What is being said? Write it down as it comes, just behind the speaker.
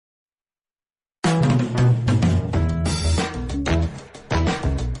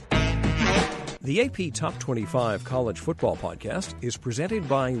The AP Top 25 College Football Podcast is presented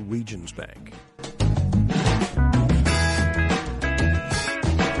by Regions Bank.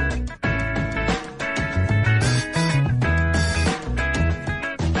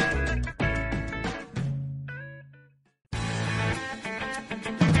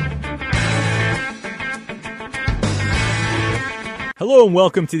 Hello and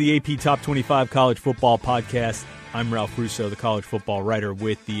welcome to the AP Top 25 College Football Podcast. I'm Ralph Russo, the college football writer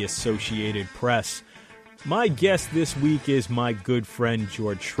with the Associated Press. My guest this week is my good friend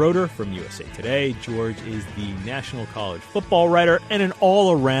George Schroeder from USA Today. George is the national college football writer and an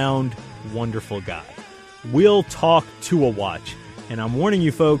all-around wonderful guy. We'll talk Tua Watch, and I'm warning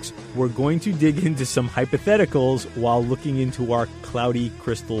you folks, we're going to dig into some hypotheticals while looking into our cloudy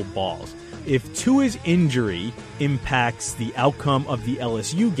crystal balls. If Tua's injury impacts the outcome of the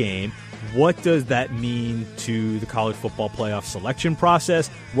LSU game, what does that mean to the college football playoff selection process?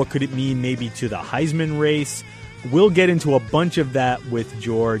 What could it mean maybe to the Heisman race? We'll get into a bunch of that with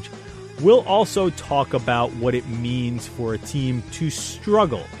George. We'll also talk about what it means for a team to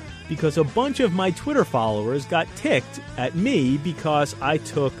struggle, because a bunch of my Twitter followers got ticked at me because I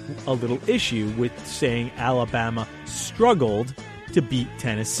took a little issue with saying Alabama struggled to beat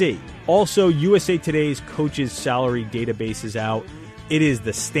Tennessee. Also, USA Today's coaches' salary database is out. It is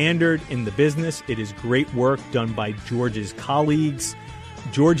the standard in the business. It is great work done by George's colleagues.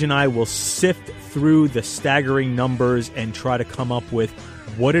 George and I will sift through the staggering numbers and try to come up with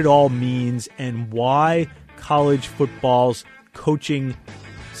what it all means and why college football's coaching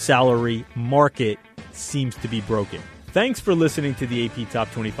salary market seems to be broken. Thanks for listening to the AP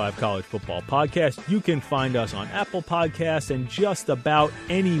Top 25 College Football Podcast. You can find us on Apple Podcasts and just about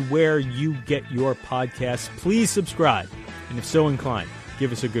anywhere you get your podcasts. Please subscribe, and if so inclined,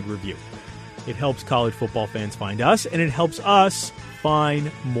 give us a good review. It helps college football fans find us, and it helps us find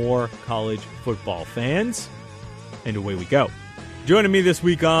more college football fans. And away we go. Joining me this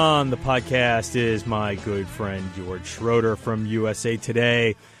week on the podcast is my good friend George Schroeder from USA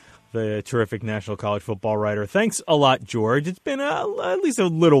Today, the terrific national college football writer. Thanks a lot, George. It's been at least a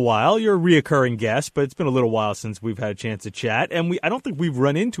little while. You're a reoccurring guest, but it's been a little while since we've had a chance to chat. And I don't think we've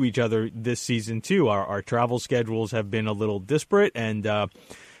run into each other this season, too. Our travel schedules have been a little disparate, and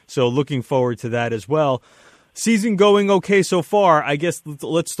so looking forward to that as well. Season going okay so far. I guess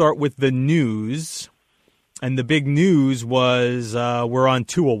let's start with the news. And the big news was we're on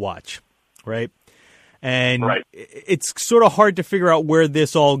Tua Watch, right? And right. It's sort of hard to figure out where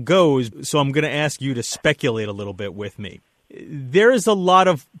this all goes, so I'm going to ask you to speculate a little bit with me. There is a lot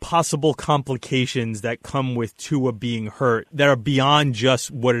of possible complications that come with Tua being hurt that are beyond just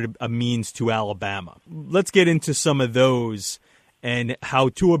what it means to Alabama. Let's get into some of those and how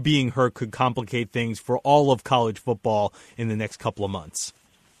Tua being hurt could complicate things for all of college football in the next couple of months.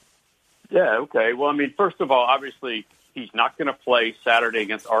 Yeah, okay. Well, I mean, first of all, obviously, he's not going to play Saturday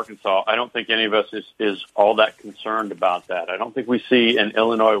against Arkansas. I don't think any of us is all that concerned about that. I don't think we see an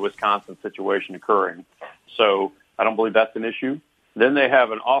Illinois-Wisconsin situation occurring. So I don't believe that's an issue. Then they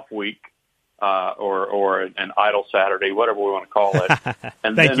have an off week or an idle Saturday, whatever we want to call it.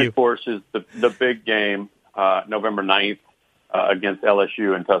 And then, of course, is the big game, November 9th, against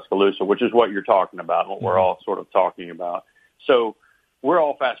LSU in Tuscaloosa, which is what you're talking about, what we're all sort of talking about. So we're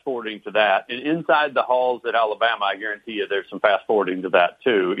all fast-forwarding to that. And inside the halls at Alabama, I guarantee you there's some fast-forwarding to that,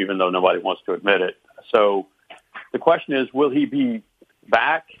 too, even though nobody wants to admit it. So the question is, will he be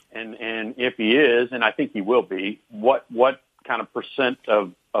back? And if he is, and I think he will be, what kind of percent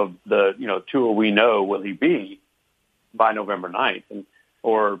of the Tua we know will he be by November 9th?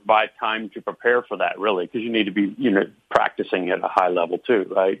 Or by time to prepare for that, really, because you need to be practicing at a high level,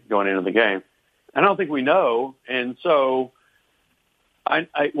 too, right, going into the game. I don't think we know, and so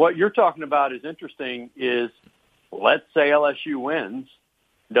what you're talking about is interesting is, let's say LSU wins.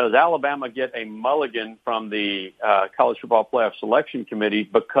 Does Alabama get a mulligan from the College Football Playoff Selection Committee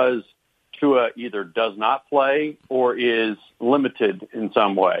because Tua either does not play or is limited in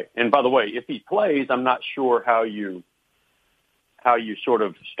some way? And by the way, if he plays, I'm not sure how you sort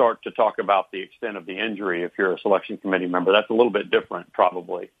of start to talk about the extent of the injury if you're a selection committee member. That's a little bit different,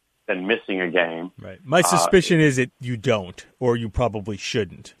 probably, than missing a game. Right. My suspicion is that you don't, or you probably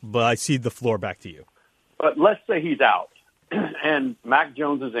shouldn't. But I cede the floor back to you. But let's say he's out, and Mac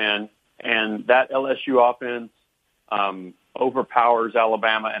Jones is in, and that LSU offense overpowers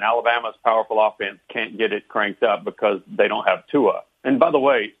Alabama, and Alabama's powerful offense can't get it cranked up because they don't have Tua. And by the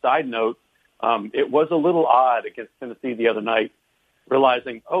way, side note, it was a little odd against Tennessee the other night,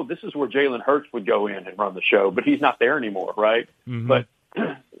 realizing, this is where Jalen Hurts would go in and run the show, but he's not there anymore, right? Mm-hmm. But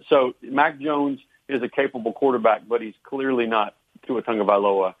so Mac Jones is a capable quarterback, but he's clearly not Tua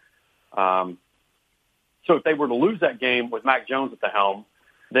Tagovailoa. So if they were to lose that game with Mac Jones at the helm,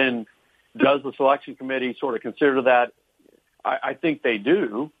 then does the selection committee sort of consider that? I think they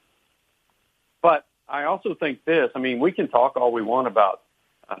do. But I also think this. I mean, we can talk all we want about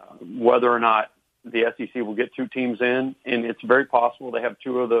whether or not the SEC will get 2 teams in, and it's very possible they have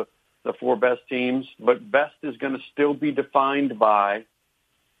 2 of the 4 best teams, but best is going to still be defined by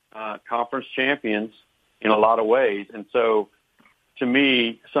conference champions in a lot of ways. And so, to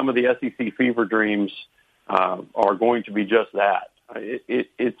me, some of the SEC fever dreams are going to be just that.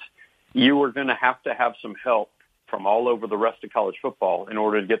 You are going to have some help from all over the rest of college football in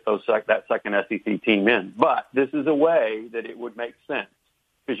order to get that second SEC team in. But this is a way that it would make sense,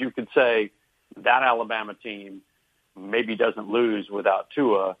 because you could say that Alabama team maybe doesn't lose without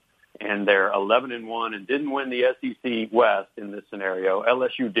Tua, and they're 11-1 and didn't win the SEC West in this scenario.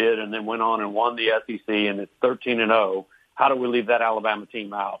 LSU did, and then went on and won the SEC, and it's 13-0. How do we leave that Alabama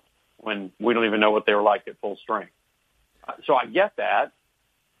team out when we don't even know what they were like at full strength? So I get that.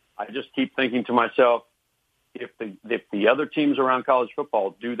 I just keep thinking to myself, if the other teams around college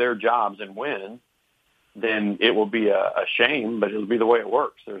football do their jobs and win, then it will be a shame, but it'll be the way it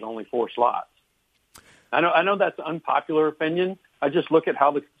works. There's only 4 slots. I know that's an unpopular opinion. I just look at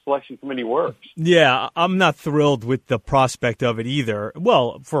how the selection committee works. Yeah, I'm not thrilled with the prospect of it either.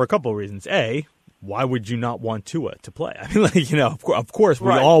 Well, for a couple of reasons. A, why would you not want Tua to play? I mean, of course, we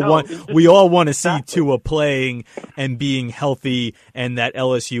all want to see Tua playing and being healthy, and that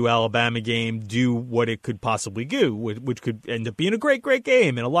LSU Alabama game do what it could possibly do, which could end up being a great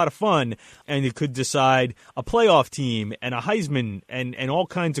game and a lot of fun, and it could decide a playoff team and a Heisman and all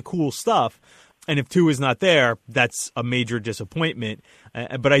kinds of cool stuff. And if Tua is not there, that's a major disappointment.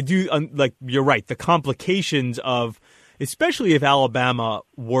 But I do you're right. The complications of, especially if Alabama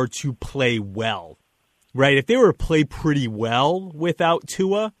were to play well, right? If they were to play pretty well without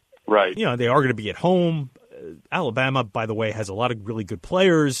Tua, right? They are going to be at home. Alabama, by the way, has a lot of really good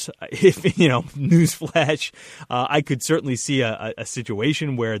players. If newsflash, I could certainly see a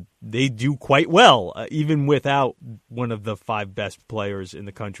situation where they do quite well, even without one of the 5 best players in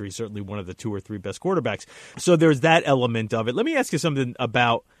the country. Certainly one of the 2 or 3 best quarterbacks. So there's that element of it. Let me ask you something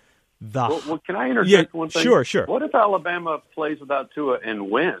about Well, can I interject one thing? Sure. What if Alabama plays without Tua and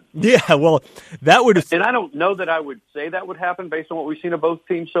wins? Yeah, well, that would. And I don't know that I would say that would happen based on what we've seen of both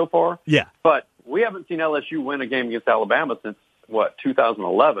teams so far. Yeah, but we haven't seen LSU win a game against Alabama since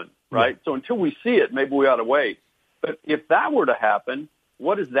 2011, right? Yeah. So until we see it, maybe we ought to wait. But if that were to happen,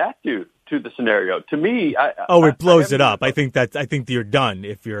 what does that do to the scenario? To me, it blows it up. I think you're done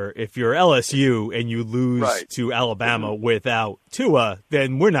if you're LSU and you lose to Alabama without Tua.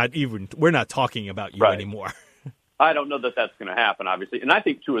 Then we're not talking about you anymore. I don't know that that's going to happen, obviously, and I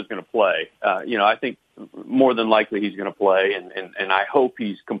think Tua's going to play. I think more than likely he's going to play, and I hope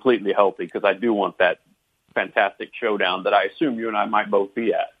he's completely healthy, because I do want that fantastic showdown that I assume you and I might both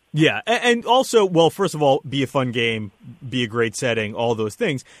be at. Yeah, and also, well, first of all, be a fun game, be a great setting, all those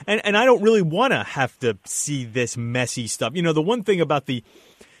things. And I don't really want to have to see this messy stuff. The one thing about the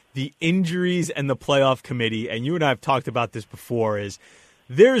injuries and the playoff committee, and you and I have talked about this before, is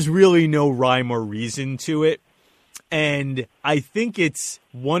there's really no rhyme or reason to it. And I think it's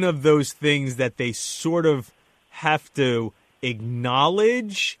one of those things that they sort of have to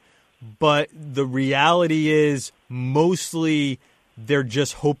acknowledge, but the reality is mostly they're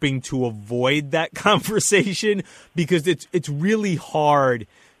just hoping to avoid that conversation, because it's really hard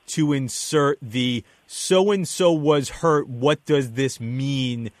to insert the so-and-so was hurt, what does this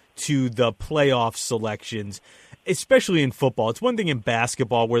mean to the playoff selections, especially in football. It's one thing in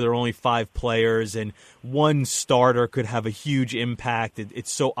basketball where there are only 5 players and one starter could have a huge impact.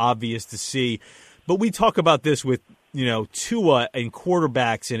 It's so obvious to see. But we talk about this with, Tua and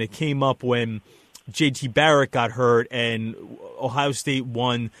quarterbacks, and it came up when J.T. Barrett got hurt and Ohio State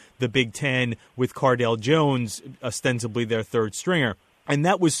won the Big Ten with Cardale Jones, ostensibly their third stringer. And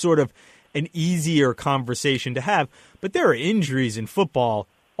that was sort of an easier conversation to have. But there are injuries in football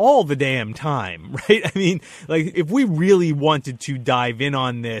all the damn time, right? I mean, if we really wanted to dive in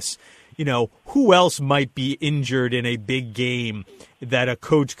on this, who else might be injured in a big game that a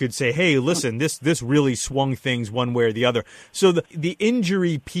coach could say, hey, listen, this really swung things one way or the other. So the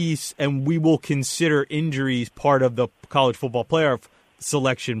injury piece, and we will consider injuries part of the college football playoff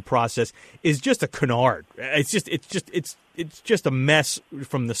selection process, is just a canard. It's just a mess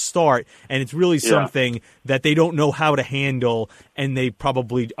from the start, and it's really something that they don't know how to handle, and they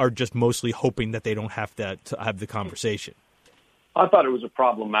probably are just mostly hoping that they don't have to have the conversation. I thought it was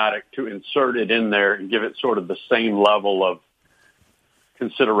problematic to insert it in there and give it sort of the same level of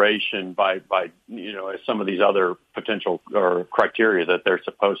consideration by as some of these other potential or criteria that they're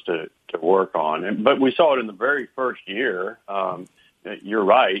supposed to work on. But we saw it in the very first year. You're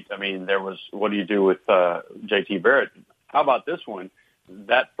right. I mean, there was, what do you do with J.T. Barrett? How about this one?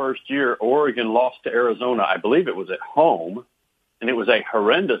 That first year, Oregon lost to Arizona. I believe it was at home, and it was a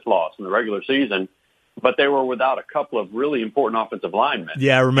horrendous loss in the regular season. But they were without a couple of really important offensive linemen.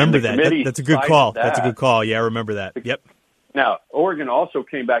 Yeah, I remember that. That's a good call. That's a good call. Yeah, I remember that. Yep. Now, Oregon also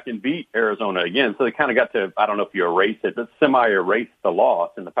came back and beat Arizona again, so they kind of got to, I don't know if you erase it, but semi-erase the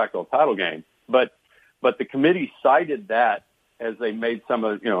loss in the Pac-12 title game. But the committee cited that as they made some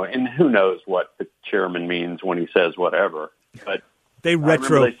of, and who knows what the chairman means when he says whatever. But they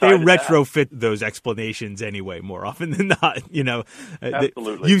retrofit those explanations anyway, more often than not.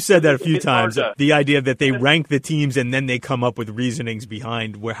 Absolutely. You've said that a few times. The idea that they rank the teams and then they come up with reasonings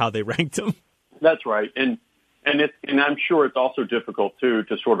behind how they ranked them. That's right, and I'm sure it's also difficult too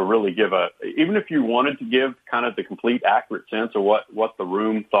to sort of really give even if you wanted to give kind of the complete accurate sense of what the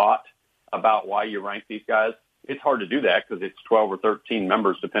room thought about why you rank these guys. It's hard to do that because it's 12 or 13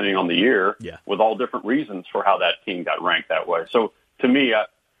 members depending on the year, with all different reasons for how that team got ranked that way. So to me,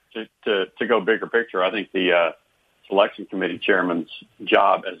 to go bigger picture, I think the selection committee chairman's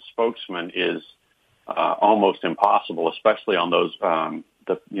job as spokesman is almost impossible, especially on those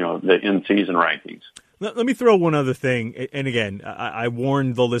the in-season rankings. Let me throw one other thing. And again, I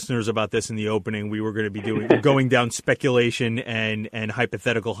warned the listeners about this in the opening. We were going to be going down speculation and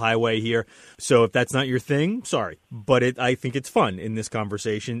hypothetical highway here. So if that's not your thing, sorry. But I think it's fun in this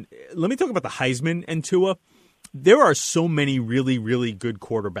conversation. Let me talk about the Heisman and Tua. There are so many really, really good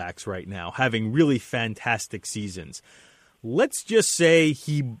quarterbacks right now having really fantastic seasons. Let's just say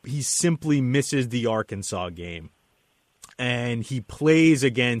he simply misses the Arkansas game. And he plays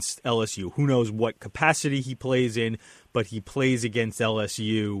against LSU. Who knows what capacity he plays in, but he plays against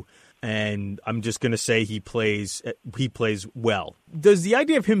LSU, and I'm just going to say he plays well. Does the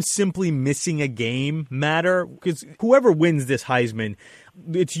idea of him simply missing a game matter? Because whoever wins this Heisman,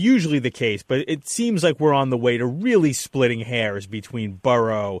 it's usually the case, but it seems like we're on the way to really splitting hairs between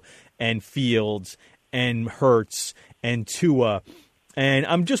Burrow and Fields and Hurts and Tua. And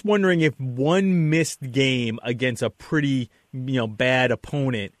I'm just wondering if one missed game against a pretty, bad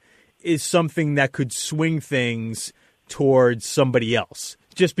opponent is something that could swing things towards somebody else.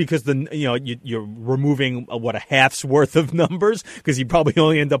 Just because you're removing a half's worth of numbers because you probably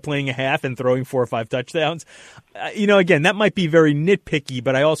only end up playing a half and throwing 4 or 5 touchdowns. Again, that might be very nitpicky,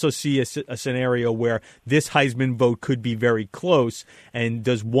 but I also see a scenario where this Heisman vote could be very close. And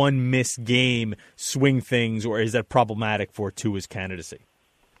does one missed game swing things, or is that problematic for Tua's candidacy?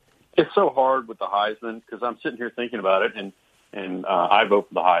 It's so hard with the Heisman because I'm sitting here thinking about it, and I vote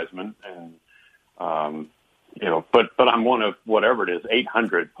for the Heisman, and but I'm one of whatever it is,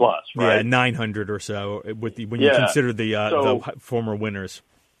 800 plus, right? Yeah, 900 or so when you consider the former winners.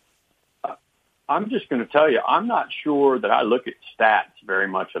 I'm just going to tell you, I'm not sure that I look at stats very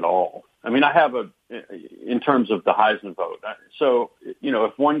much at all. I mean, I have in terms of the Heisman vote. So,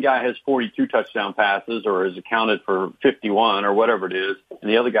 if one guy has 42 touchdown passes or is accounted for 51 or whatever it is,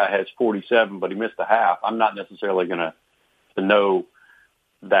 and the other guy has 47, but he missed a half, I'm not necessarily going to know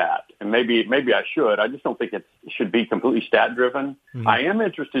that. And maybe I should. I just don't think it should be completely stat driven. Mm-hmm. I am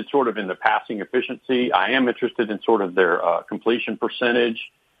interested sort of in the passing efficiency. I am interested in sort of their completion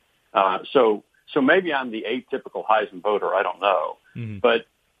percentage. So maybe I'm the atypical Heisman voter. I don't know. Mm-hmm. But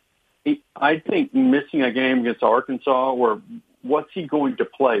I think missing a game against Arkansas, where what's he going to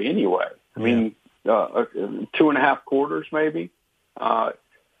play anyway? I mean, 2.5 quarters maybe. I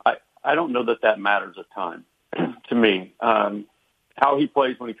don't know that matters a ton to me. How he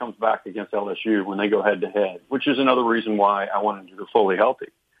plays when he comes back against LSU when they go head-to-head, which is another reason why I want him to go fully healthy.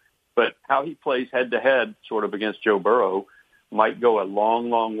 But how he plays head-to-head sort of against Joe Burrow might go a long,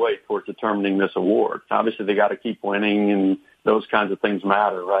 long way towards determining this award. Obviously, they got to keep winning, and those kinds of things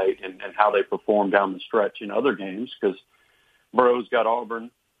matter, right, and how they perform down the stretch in other games, because Burrow's got Auburn,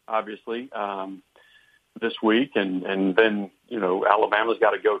 obviously, this week, and then, Alabama's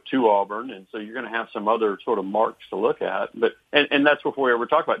got to go to Auburn, and so you're going to have some other sort of marks to look at. But and that's before we ever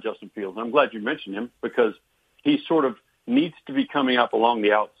talk about Justin Fields. And I'm glad you mentioned him because he sort of needs to be coming up along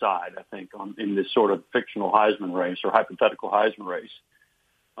the outside, I think, in this sort of fictional Heisman race or hypothetical Heisman race.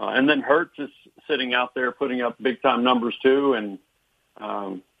 And then Hurts is sitting out there putting up big-time numbers too, and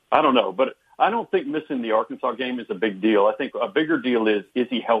I don't know. But I don't think missing the Arkansas game is a big deal. I think a bigger deal is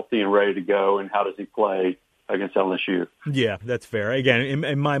he healthy and ready to go, and how does he play against LSU. Yeah, that's fair. Again,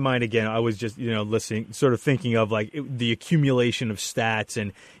 in my mind, I was just, listening, sort of thinking of like the accumulation of stats,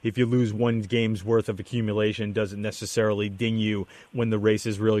 and if you lose one game's worth of accumulation, doesn't necessarily ding you when the race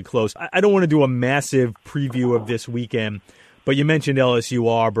is really close. I don't want to do a massive preview of this weekend, but you mentioned LSU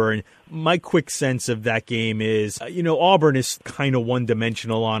Auburn. My quick sense of that game is, Auburn is kind of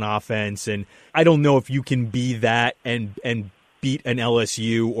one-dimensional on offense, and I don't know if you can be that and beat an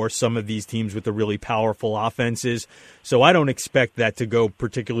LSU or some of these teams with the really powerful offenses. So I don't expect that to go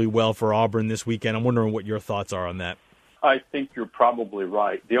particularly well for Auburn this weekend. I'm wondering what your thoughts are on that. I think you're probably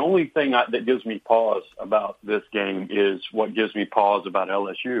right. The only thing that gives me pause about this game is what gives me pause about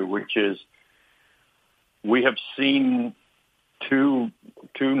LSU, which is we have seen two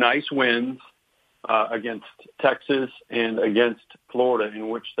nice wins against Texas and against Florida, in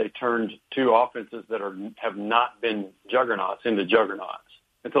which they turned two offenses that have not been juggernauts into juggernauts.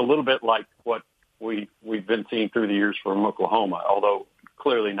 It's a little bit like what we've been seeing through the years from Oklahoma, although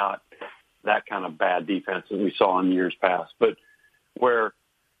clearly not that kind of bad defense that we saw in years past. But where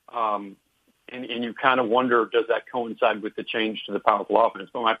and you kind of wonder, does that coincide with the change to the powerful offense?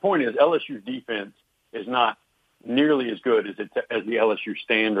 But my point is, LSU's defense is not nearly as good as the LSU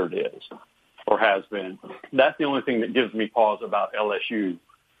standard is, or has been. That's the only thing that gives me pause about LSU,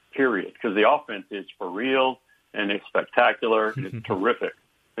 period, because the offense is for real, and it's spectacular, and it's terrific.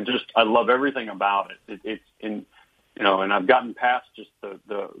 And I love everything about it. It's in, and I've gotten past just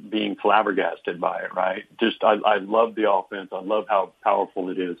the being flabbergasted by it, right? I love the offense. I love how powerful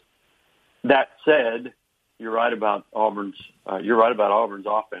it is. That said, you're right about Auburn's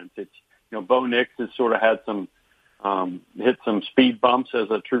offense. It's, Bo Nix has sort of had some, hit some speed bumps as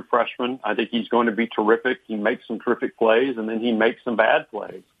a true freshman. I think he's going to be terrific. He makes some terrific plays, and then he makes some bad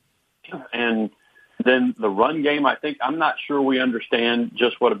plays. And then the run game, I'm not sure we understand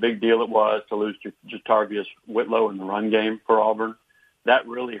just what a big deal it was to lose Jartavius Whitlow in the run game for Auburn. That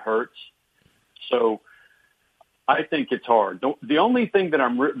really hurts. So I think it's hard. The other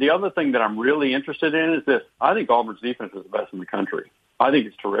thing that I'm really interested in is this. I think Auburn's defense is the best in the country. I think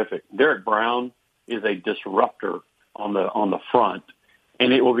it's terrific. Derek Brown is a disruptor on the front,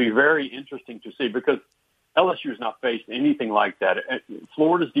 and it will be very interesting to see, because LSU has not faced anything like that.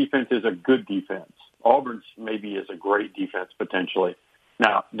 Florida's defense is a good defense. Auburn's maybe is a great defense potentially.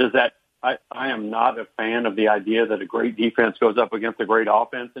 Now, I am not a fan of the idea that a great defense goes up against a great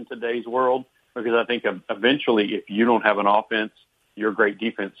offense in today's world, because I think eventually if you don't have an offense, your great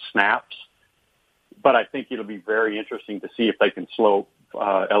defense snaps. But I think it'll be very interesting to see if they can slow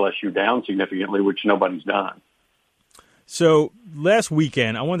LSU down significantly, which nobody's done. So last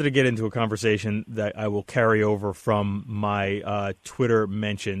weekend, I wanted to get into a conversation that I will carry over from my Twitter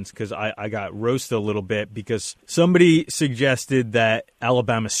mentions, because I got roasted a little bit because somebody suggested that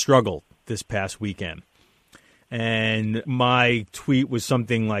Alabama struggled this past weekend. And my tweet was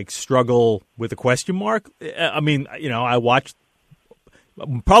something like struggle with a question mark. I mean, I watched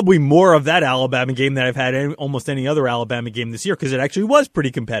probably more of that Alabama game than I've had almost any other Alabama game this year, because it actually was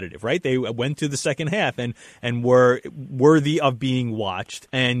pretty competitive, right? They went to the second half and were worthy of being watched.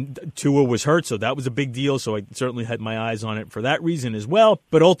 And Tua was hurt, so that was a big deal. So I certainly had my eyes on it for that reason as well.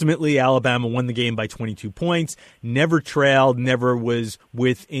 But ultimately, Alabama won the game by 22 points, never trailed, never was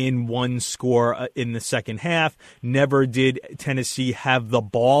within one score in the second half. Never did Tennessee have the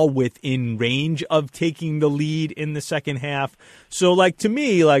ball within range of taking the lead in the second half. So, to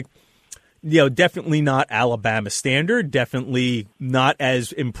me, definitely not Alabama standard, definitely not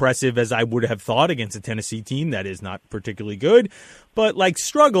as impressive as I would have thought against a Tennessee team that is not particularly good. But,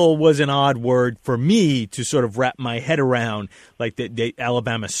 struggle was an odd word for me to sort of wrap my head around,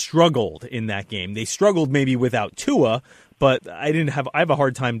 Alabama struggled in that game. They struggled maybe without Tua, but I have a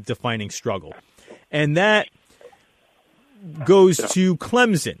hard time defining struggle. And that goes to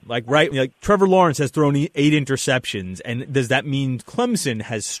Clemson, right? Trevor Lawrence has thrown 8 interceptions, and does that mean Clemson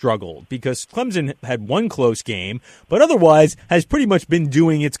has struggled? Because Clemson had one close game, but otherwise has pretty much been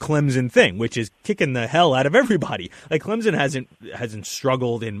doing its Clemson thing, which is kicking the hell out of everybody. Clemson hasn't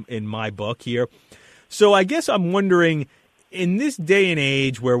struggled in my book here. So I guess I'm wondering, in this day and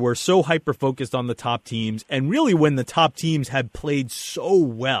age where we're so hyper-focused on the top teams, and really when the top teams have played so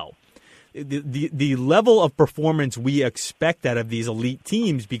well, the level of performance we expect out of these elite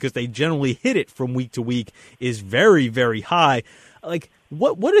teams, because they generally hit it from week to week, is very, very high.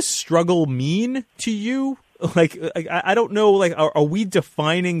 What does struggle mean to you? I don't know. Are we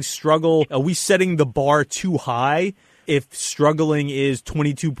defining struggle? Are we setting the bar too high if struggling is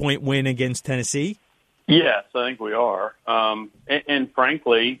 22-point win against Tennessee? Yes, I think we are. And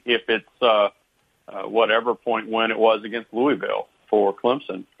frankly, if it's whatever point win it was against Louisville, for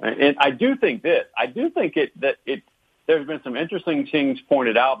Clemson. And I do think this. I do think there's been some interesting things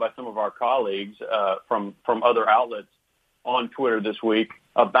pointed out by some of our colleagues from other outlets on Twitter this week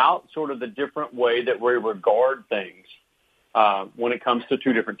about sort of the different way that we regard things when it comes to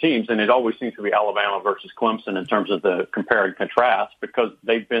two different teams. And it always seems to be Alabama versus Clemson in terms of the compare and contrast because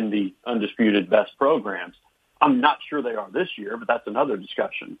they've been the undisputed best programs. I'm not sure they are this year, but that's another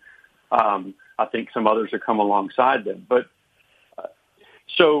discussion. I think some others have come alongside them. But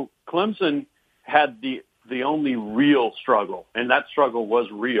so Clemson had the only real struggle, and that struggle was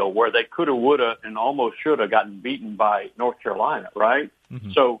real, where they could have, would have, and almost should have gotten beaten by North Carolina, right?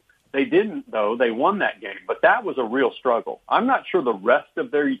 Mm-hmm. So they didn't, though. They won that game, but that was a real struggle. I'm not sure the rest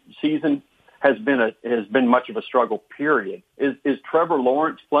of their season has been much of a struggle, period. Is Trevor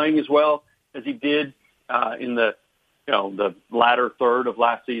Lawrence playing as well as he did in the latter third of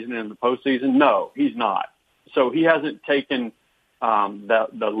last season and the postseason? No, he's not. So he hasn't taken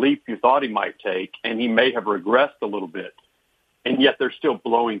the leap you thought he might take, and he may have regressed a little bit. And yet they're still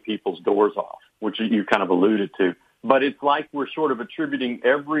blowing people's doors off, which you kind of alluded to. But it's like we're sort of attributing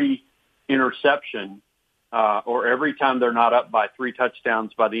every interception or every time they're not up by 3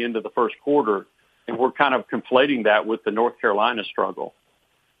 touchdowns by the end of the first quarter, and we're kind of conflating that with the North Carolina struggle.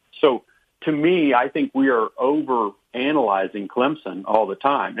 So to me, I think we are over-analyzing Clemson all the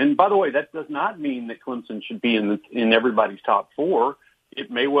time. And by the way, that does not mean that Clemson should be in everybody's top 4.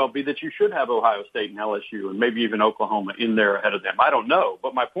 It may well be that you should have Ohio State and LSU and maybe even Oklahoma in there ahead of them. I don't know.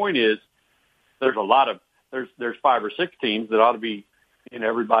 But my point is there's 5 or 6 teams that ought to be in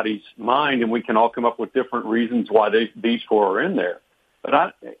everybody's mind, and we can all come up with different reasons why these 4 are in there.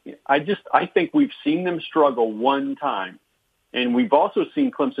 But I think we've seen them struggle one time. And we've also seen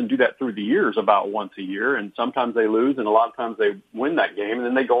Clemson do that through the years about once a year, and sometimes they lose, and a lot of times they win that game, and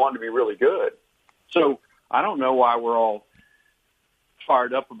then they go on to be really good. So I don't know why we're all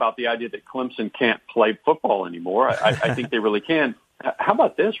fired up about the idea that Clemson can't play football anymore. I think they really can. How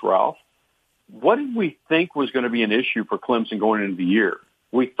about this, Ralph? What did we think was going to be an issue for Clemson going into the year?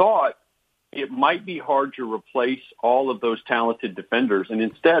 We thought it might be hard to replace all of those talented defenders, and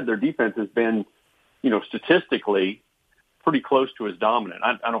instead their defense has been, statistically pretty close to as dominant.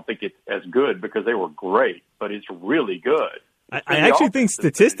 I don't think it's as good because they were great, but it's really good. I actually think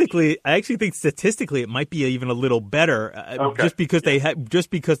statistically, it might be even a little better, just because they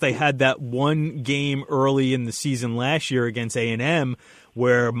had that one game early in the season last year against A&M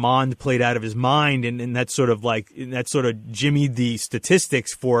where Mond played out of his mind, and that sort of jimmied the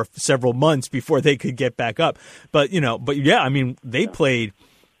statistics for several months before they could get back up. But yeah, I mean, they played.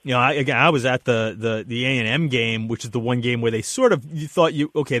 I was at the A&M game, which is the one game where they you thought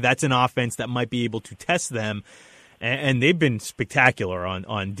that's an offense that might be able to test them, and they've been spectacular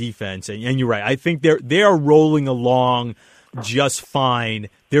on defense. And you're right, I think they are rolling along just fine.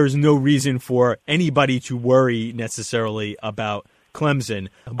 There's no reason for anybody to worry necessarily about Clemson,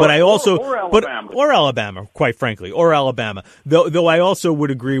 but or Alabama, quite frankly, or Alabama. Though I also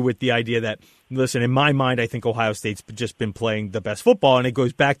would agree with the idea that, listen, in my mind, I think Ohio State's just been playing the best football, and it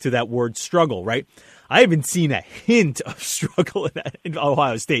goes back to that word struggle, right? I haven't seen a hint of struggle in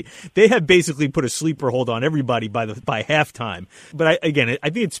Ohio State. They have basically put a sleeper hold on everybody by halftime. But I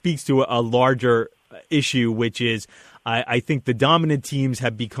think it speaks to a larger issue, which is I think the dominant teams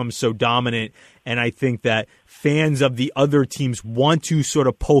have become so dominant, and I think that fans of the other teams want to sort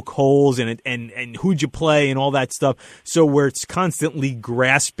of poke holes and who'd you play and all that stuff. So where it's constantly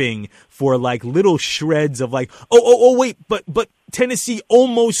grasping for like little shreds of like, wait, but Tennessee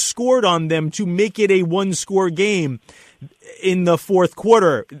almost scored on them to make it a 1-score game in the fourth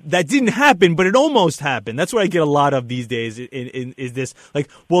quarter. That didn't happen, but it almost happened. That's what I get a lot of these days. Is this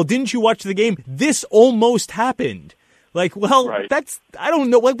like, well, didn't you watch the game? This almost happened. Like, well, right. I don't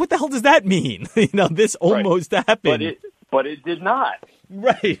know. Like, what the hell does that mean? This almost happened. But it did not.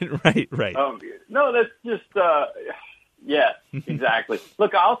 Right. No, that's just, yes, exactly.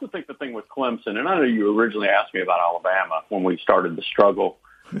 Look, I also think the thing with Clemson, and I know you originally asked me about Alabama when we started the struggle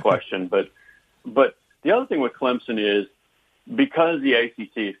question, but the other thing with Clemson is because the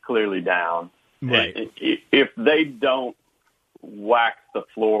ACC is clearly down, right. If they don't wax the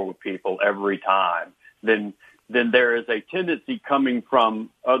floor with people every time, then there is a tendency coming from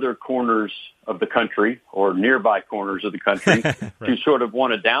other corners of the country or nearby corners of the country right. to sort of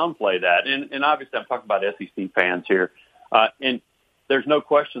want to downplay that. And obviously I'm talking about SEC fans here. And there's no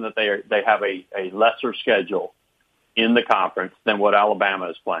question that they have a lesser schedule in the conference than what Alabama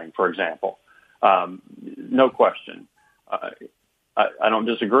is playing, for example. No question. I don't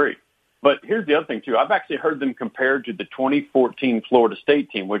disagree. But here's the other thing, too. I've actually heard them compared to the 2014 Florida State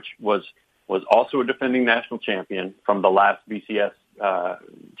team, which was was also a defending national champion from the last BCS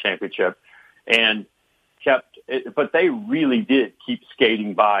championship, and but they really did keep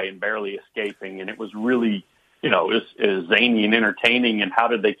skating by and barely escaping, and it was really, it was zany and entertaining. And how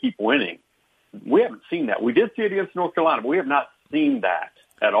did they keep winning? We haven't seen that. We did see it against North Carolina, but we have not seen that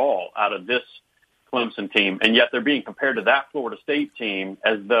at all out of this Clemson team, and yet they're being compared to that Florida State team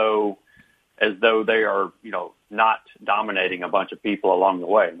as though they are, not dominating a bunch of people along the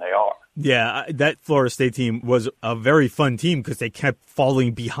way, and they are. Yeah, that Florida State team was a very fun team because they kept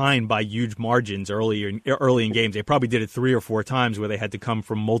falling behind by huge margins early in games. They probably did it 3 or 4 times where they had to come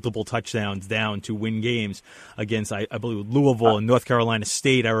from multiple touchdowns down to win games against, I believe, Louisville and North Carolina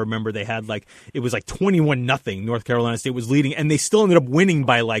State. I remember they had it was 21-0. North Carolina State was leading, and they still ended up winning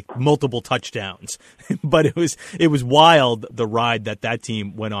by multiple touchdowns. But it was wild, the ride that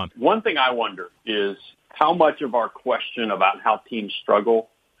team went on. One thing I wonder is how much of our question about how teams struggle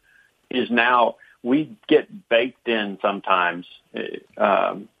is now we get baked in sometimes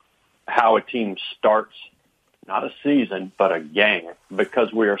how a team starts, not a season, but a game,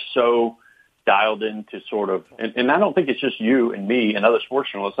 because we are so dialed into sort of, and I don't think it's just you and me and other sports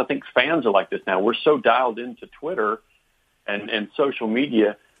journalists. I think fans are like this now. We're so dialed into Twitter and social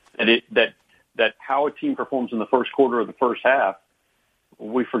media that how a team performs in the first quarter or the first half,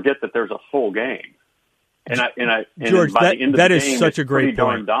 we forget that there's a full game. George, by the end of that the is game, such a great pretty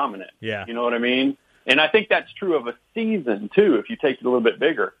darn point. Dominant. Yeah. You know what I mean? And I think that's true of a season too. If you take it a little bit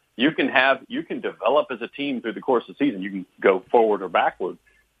bigger, you can develop as a team through the course of the season. You can go forward or backward,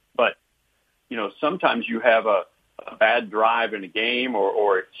 but sometimes you have a bad drive in a game,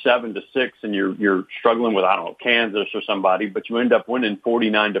 or it's 7-6, and you're struggling with, I don't know, Kansas or somebody, but you end up winning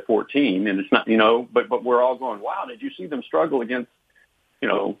 49-14, and it's not, but we're all going, wow, did you see them struggle against,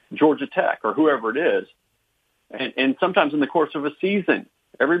 Georgia Tech or whoever it is? And sometimes in the course of a season,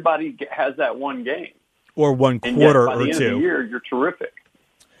 everybody has that one game. Or one quarter or two. By the end of the year, you're terrific.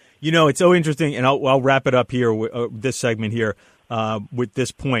 It's so interesting, and I'll wrap it up here with this segment here with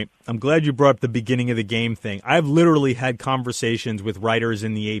this point. I'm glad you brought up the beginning of the game thing. I've literally had conversations with writers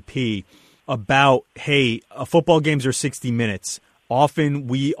in the AP about, hey, football games are 60 minutes. Often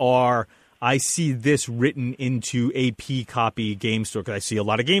I see this written into AP copy game store, because I see a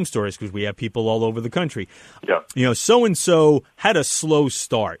lot of game stories because we have people all over the country. Yeah. So-and-so had a slow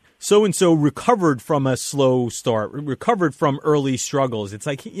start. So-and-so recovered from a slow start, recovered from early struggles. It's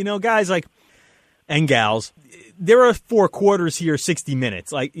guys and gals, there are 4 quarters here, 60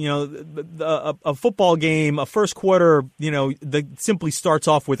 minutes. A football game, a first quarter, that simply starts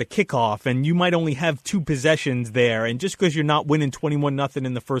off with a kickoff, and you might only have 2 possessions there. And just because you're not winning 21-0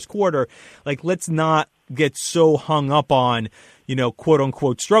 in the first quarter, let's not get so hung up on, quote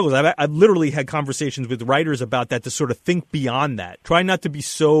unquote struggles. I've literally had conversations with writers about that, to sort of think beyond that. Try not to be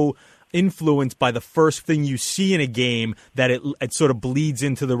so influenced by the first thing you see in a game that it sort of bleeds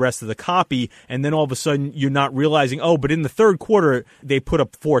into the rest of the copy, and then all of a sudden you're not realizing, but in the third quarter they put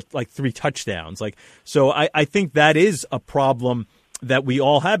up 3 touchdowns. So I think that is a problem that we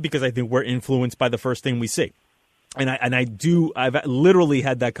all have, because I think we're influenced by the first thing we see. And I've literally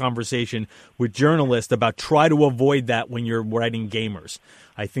had that conversation with journalists about try to avoid that when you're writing gamers.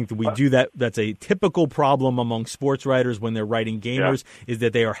 I think that we do that. That's a typical problem among sports writers when they're writing gamers, is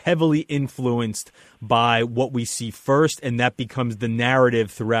that they are heavily influenced by what we see first, and that becomes the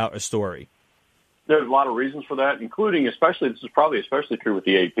narrative throughout a story. There's a lot of reasons for that, including this is probably especially true with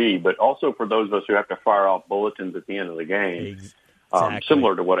the AP, but also for those of us who have to fire off bulletins at the end of the game, exactly.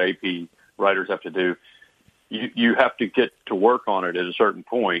 Similar to what AP writers have to do. You have to get to work on it at a certain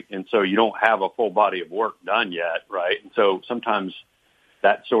point, and so you don't have a full body of work done yet, right? And so sometimes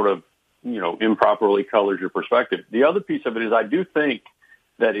that sort of, improperly colors your perspective. The other piece of it is I do think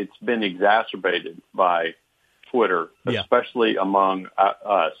that it's been exacerbated by Twitter, especially among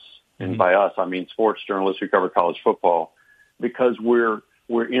us. And by us, I mean sports journalists who cover college football, because we're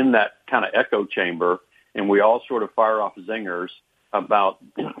in that kind of echo chamber, and we all sort of fire off zingers about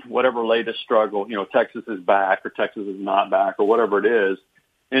whatever latest struggle, Texas is back or Texas is not back or whatever it is.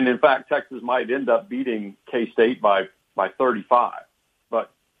 And in fact, Texas might end up beating K-State by 35. But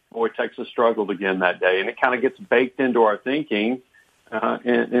boy, Texas struggled again that day. And it kind of gets baked into our thinking,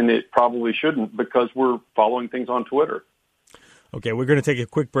 and it probably shouldn't, because we're following things on Twitter. Okay, we're going to take a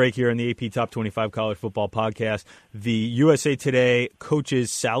quick break here on the AP Top 25 College Football Podcast. The USA Today Coaches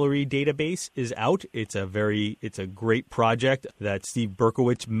Salary Database is out. It's a great project that Steve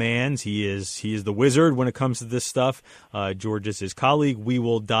Berkowitz mans. He is the wizard when it comes to this stuff. George is his colleague. We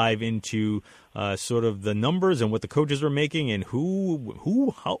will dive into sort of the numbers and what the coaches are making and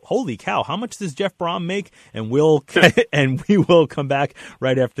holy cow, how much does Jeff Brom make? And we will come back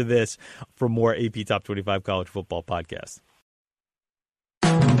right after this for more AP Top 25 College Football Podcast.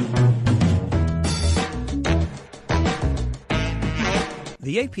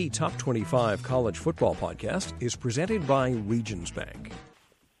 The AP Top 25 College Football Podcast is presented by Regions Bank.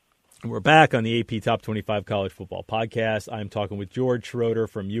 We're back on the AP Top 25 College Football Podcast. I'm talking with George Schroeder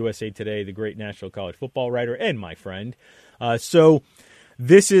from USA Today, the great national college football writer and my friend. So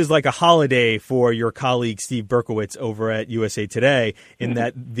this is like a holiday for your colleague Steve Berkowitz over at USA Today in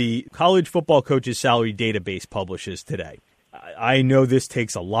that the College Football Coaches Salary Database publishes today. I know this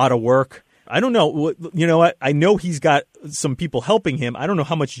takes a lot of work. I don't know. You know what? I know he's got some people helping him. I don't know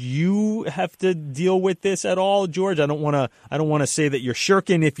how much you have to deal with this at all, George. I don't want to say that you're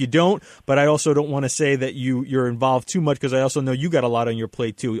shirking if you don't, but I also don't want to say that you're involved too much because I also know you got a lot on your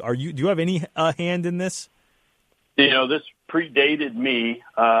plate too. Do you have any hand in this? This predated me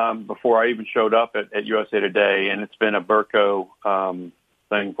before I even showed up at USA Today, and it's been a Berko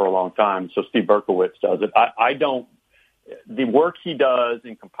thing for a long time. So Steve Berkowitz does it. I don't. The work he does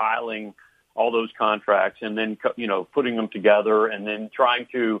in compiling all those contracts and then, putting them together and then trying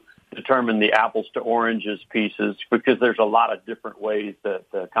to determine the apples to oranges pieces, because there's a lot of different ways that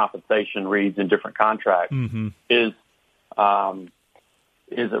the compensation reads in different contracts, is a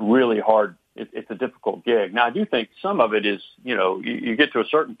really hard, it's a difficult gig. Now, I do think some of it is, you get to a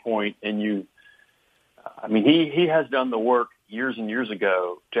certain point and he has done the work years and years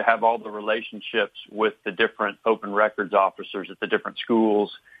ago to have all the relationships with the different open records officers at the different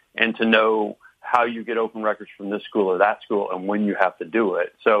schools and to know how you get open records from this school or that school and when you have to do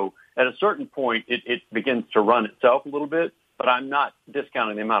it. So at a certain point, it begins to run itself a little bit, but I'm not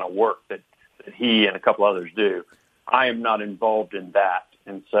discounting the amount of work that he and a couple others do. I am not involved in that.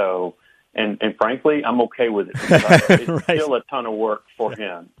 And so, and frankly, I'm okay with it because it's right. Still a ton of work for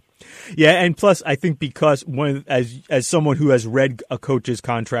him. Yeah, and plus, I think because as someone who has read a coach's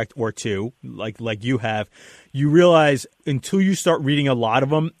contract or two, like you have, you realize until you start reading a lot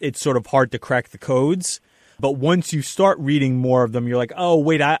of them, it's sort of hard to crack the codes. But once you start reading more of them, you're like, oh,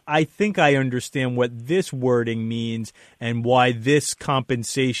 wait, I think I understand what this wording means and why this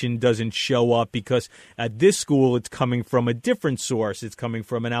compensation doesn't show up, because at this school it's coming from a different source. It's coming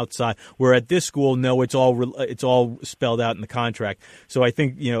from an outside, where at this school, no, it's all spelled out in the contract. So I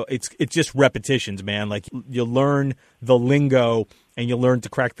think, it's just repetitions, man. Like you learn the lingo and you learn to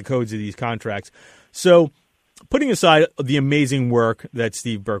crack the codes of these contracts. So putting aside the amazing work that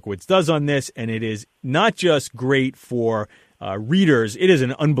Steve Berkowitz does on this, and it is not just great for readers, it is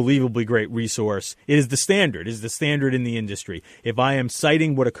an unbelievably great resource. It is the standard. It is the standard in the industry. If I am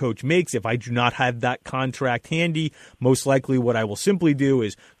citing what a coach makes, if I do not have that contract handy, most likely what I will simply do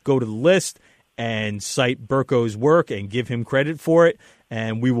is go to the list and cite Berko's work and give him credit for it.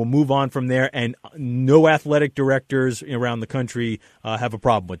 And we will move on from there. And no athletic directors around the country have a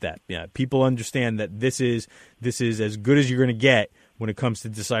problem with that. Yeah, people understand that this is as good as you're going to get when it comes to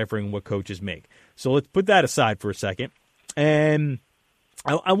deciphering what coaches make. So let's put that aside for a second. And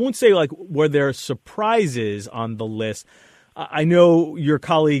I won't say were there surprises on the list. I know your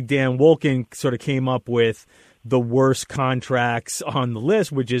colleague Dan Wolken sort of came up with the worst contracts on the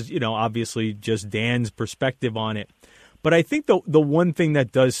list, which is obviously just Dan's perspective on it. But I think the one thing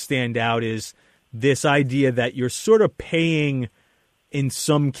that does stand out is this idea that you're sort of paying, in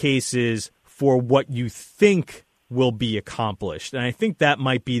some cases, for what you think will be accomplished. And I think that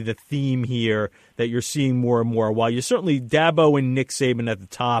might be the theme here that you're seeing more and more. While you're certainly Dabo and Nick Saban at the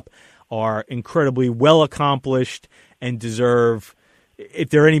top are incredibly well accomplished and deserve,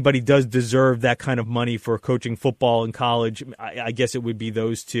 if there anybody does deserve that kind of money for coaching football in college, I guess it would be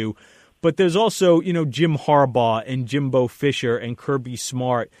those two. But there's also, Jim Harbaugh and Jimbo Fisher and Kirby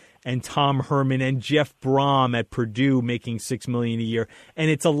Smart and Tom Herman and Jeff Brom at Purdue making $6 million a year.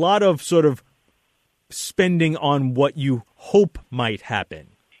 And it's a lot of sort of spending on what you hope might happen.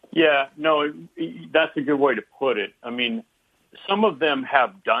 Yeah, no, that's a good way to put it. I mean, some of them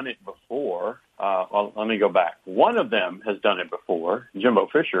have done it before. Let me go back. One of them has done it before, Jimbo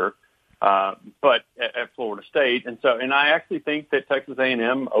Fisher, but at Florida State. And I actually think that Texas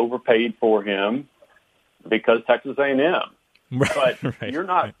A&M overpaid for him because Texas A&M. But right,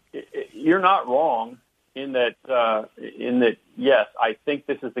 you're not wrong in that, yes, I think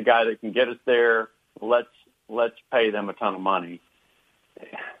this is the guy that can get us there. Let's let's pay them a ton of money.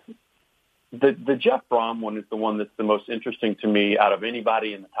 The Jeff Brom one is the one that's the most interesting to me out of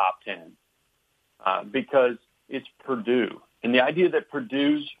anybody in the top 10 because it's Purdue. And the idea that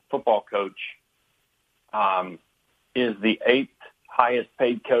Purdue's football coach is the 8th highest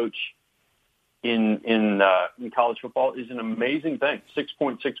paid coach in college football is an amazing thing.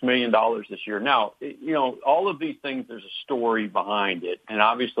 $6.6 million this year. Now, all of these things, there's a story behind it. And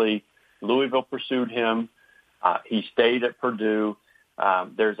obviously, Louisville pursued him. He stayed at Purdue.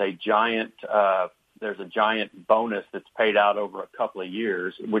 There's a giant bonus that's paid out over a couple of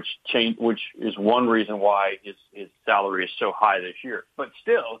years, which is one reason why his salary is so high this year. But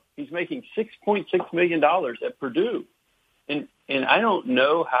still, he's making $6.6 million at Purdue. And I don't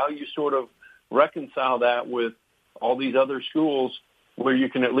know how you sort of reconcile that with all these other schools where you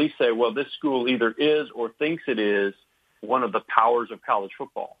can at least say, well, this school either is or thinks it is one of the powers of college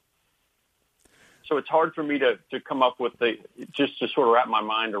football. So it's hard for me to come up with just to sort of wrap my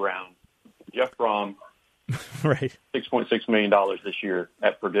mind around Jeff Brom, right? $6.6 million this year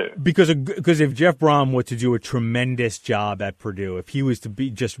at Purdue. Because if Jeff Brom were to do a tremendous job at Purdue, if he was to be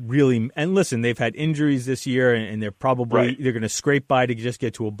just really, and listen, they've had injuries this year, and they're probably they're going to scrape by to just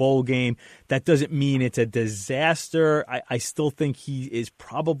get to a bowl game. That doesn't mean it's a disaster. I still think he is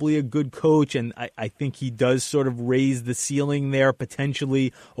probably a good coach, and I think he does sort of raise the ceiling there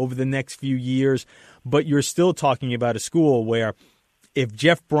potentially over the next few years. But you're still talking about a school where if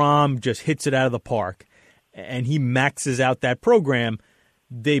Jeff Brom just hits it out of the park and he maxes out that program,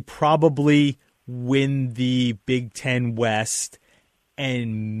 they probably win the Big Ten West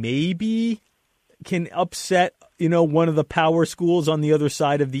and maybe can upset, one of the power schools on the other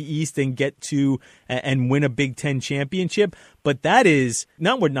side of the East and get to and win a Big Ten championship. But that is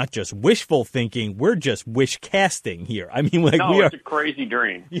we're not just wishful thinking. We're just wish casting here. I mean, it's a crazy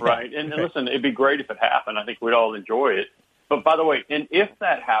dream, right? And listen, it'd be great if it happened. I think we'd all enjoy it. But by the way, and if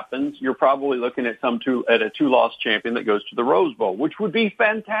that happens, you're probably looking at a two-loss champion that goes to the Rose Bowl, which would be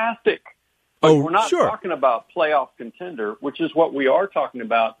fantastic. But we're not talking about playoff contender, which is what we are talking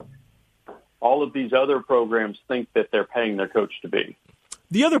about. All of these other programs think that they're paying their coach to be.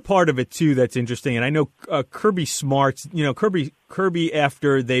 The other part of it, too, that's interesting, and I know Kirby Smart's, Kirby,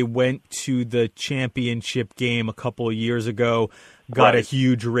 after they went to the championship game a couple of years ago, got a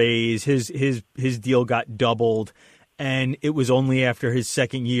huge raise. His deal got doubled. And it was only after his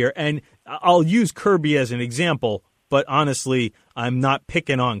second year. And I'll use Kirby as an example, but honestly, I'm not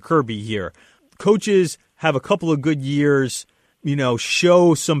picking on Kirby here. Coaches have a couple of good years,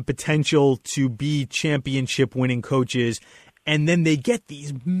 show some potential to be championship-winning coaches, and then they get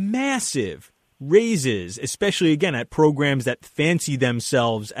these massive raises, especially, again, at programs that fancy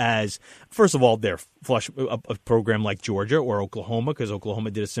themselves as, first of all, they're flush a program like Georgia or Oklahoma, because Oklahoma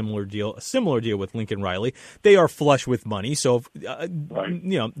did a similar deal with Lincoln Riley. They are flush with money, so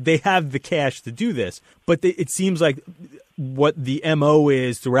they have the cash to do this. But it seems like what the MO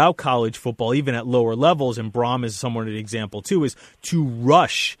is throughout college football, even at lower levels, and Brom is somewhat an example too, is to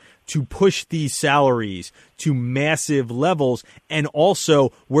rush to push these salaries to massive levels, and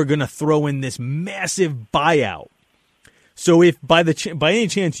also we're going to throw in this massive buyout. So if by any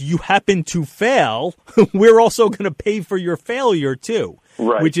chance you happen to fail, we're also going to pay for your failure too,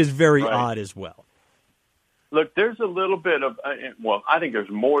 which is very odd as well. Look, there's a little bit of, I think there's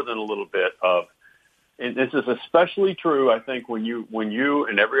more than a little bit of, and this is especially true, I think, when you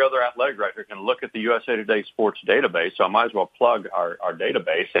and every other athletic director can look at the USA Today sports database. So I might as well plug our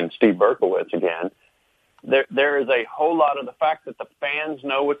database and Steve Berkowitz again. There is a whole lot of the fact that the fans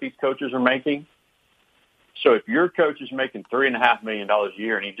know what these coaches are making. So if your coach is making $3.5 million a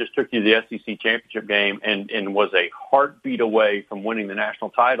year and he just took you to the SEC championship game and was a heartbeat away from winning the national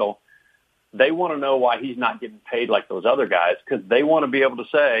title, they want to know why he's not getting paid like those other guys, because they want to be able to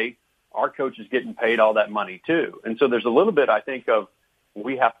say, our coach is getting paid all that money too. And so there's a little bit, I think, of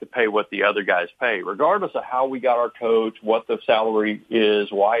we have to pay what the other guys pay, regardless of how we got our coach, what the salary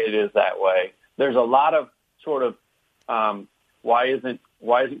is, why it is that way. There's a lot of sort of why isn't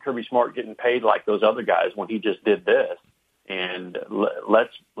Kirby Smart getting paid like those other guys when he just did this? And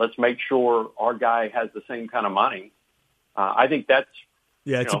let's make sure our guy has the same kind of money. I think that's.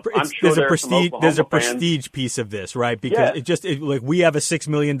 Yeah, there's a prestige piece of this, right? Because like we have a $6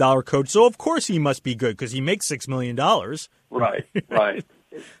 million coach, so of course he must be good because he makes $6 million. Right.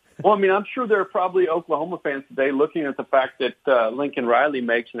 Well, I mean, I'm sure there are probably Oklahoma fans today looking at the fact that Lincoln Riley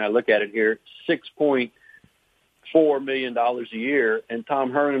makes, and I look at it here, $6.4 million a year, and Tom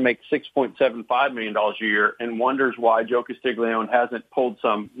Herman makes $6.75 million a year, and wonders why Joe Castiglione hasn't pulled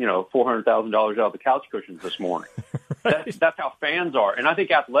some, $400,000 out of the couch cushions this morning. Right. That's how fans are. And I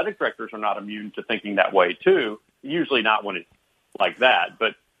think athletic directors are not immune to thinking that way too. Usually not when it's like that.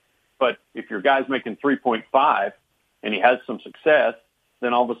 But if your guy's making 3.5 and he has some success,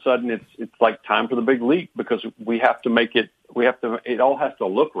 then all of a sudden it's like time for the big leap, because it all has to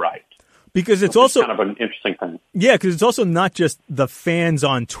look right. Because it's also kind of an interesting thing. Yeah, because it's also not just the fans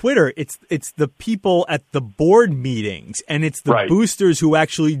on Twitter. It's the people at the board meetings, and it's the boosters who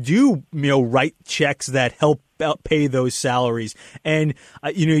actually do write checks that help pay those salaries. And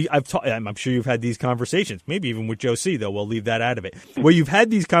I'm sure you've had these conversations, maybe even with Joe C. Though we'll leave that out of it. Where you've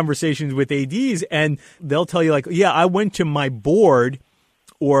had these conversations with ADs, and they'll tell you like, yeah, I went to my board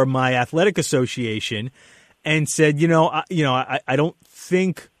or my athletic association and said, I don't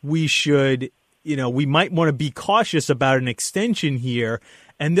think we should, we might want to be cautious about an extension here.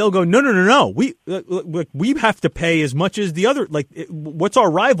 And they'll go, no. We have to pay as much as the other. Like, what's our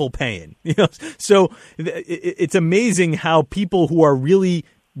rival paying? So it's amazing how people who are really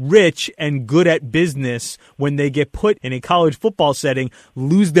rich and good at business, when they get put in a college football setting,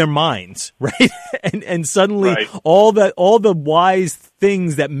 lose their minds, right? and suddenly all the wise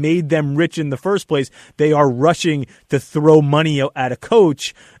things that made them rich in the first place, they are rushing to throw money at a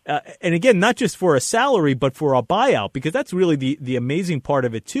coach. And again, not just for a salary, but for a buyout, because that's really the amazing part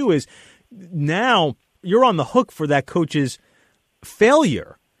of it too, is now you're on the hook for that coach's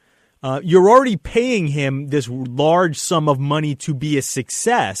failure. You're already paying him this large sum of money to be a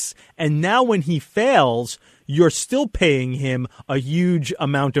success, and now when he fails, you're still paying him a huge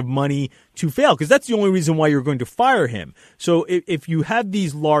amount of money to fail, because that's the only reason why you're going to fire him. So if you have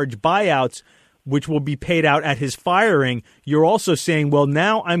these large buyouts, which will be paid out at his firing, you're also saying, well,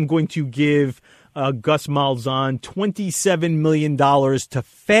 now I'm going to give Gus Malzahn $27 million to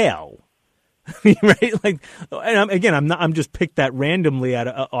fail. Right? Like, and I'm just picked that randomly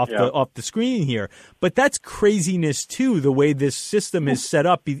off the screen here, but that's craziness too. The way this system is set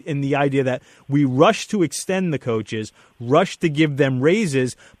up, in the idea that we rush to extend the coaches, rush to give them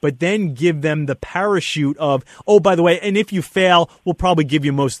raises, but then give them the parachute of, oh, by the way, and if you fail, we'll probably give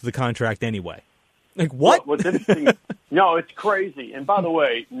you most of the contract anyway. Like, what? What's interesting? No, it's crazy. And by the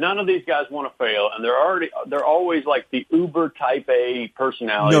way, none of these guys want to fail, and they're always like the uber type A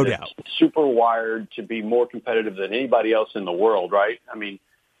personality, no that's doubt, super wired to be more competitive than anybody else in the world, right? I mean,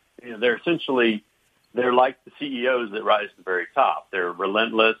 they're like the CEOs that rise to the very top. They're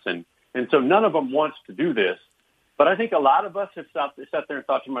relentless, and so none of them wants to do this. But I think a lot of us have sat there and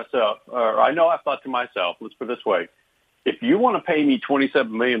thought to myself, or I know I've thought to myself, let's put it this way. If you want to pay me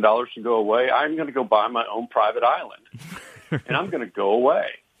 $27 million to go away, I'm going to go buy my own private island, and I'm going to go away.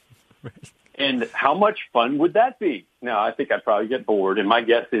 And how much fun would that be? Now, I think I'd probably get bored, and my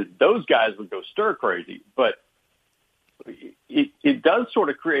guess is those guys would go stir crazy. But it does sort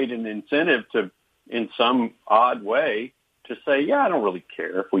of create an incentive to, in some odd way, to say, yeah, I don't really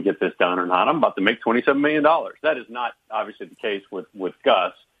care if we get this done or not. I'm about to make $27 million. That is not obviously the case with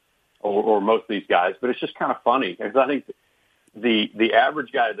Gus. Or most of these guys, but it's just kind of funny, because I think the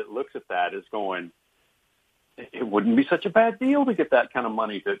average guy that looks at that is going, it wouldn't be such a bad deal to get that kind of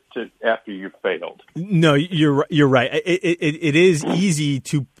money to after you've failed. No, you're right. It is easy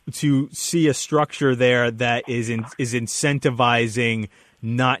to see a structure there that is incentivizing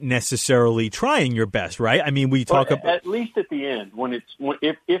not necessarily trying your best, right? I mean, we talk about at least at the end, when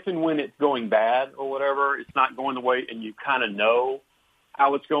if and when it's going bad or whatever, it's not going the way, and you kind of know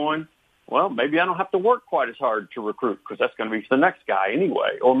how it's going. Well, maybe I don't have to work quite as hard to recruit, because that's going to be the next guy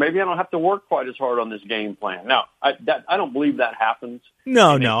anyway. Or maybe I don't have to work quite as hard on this game plan. Now, I don't believe that happens.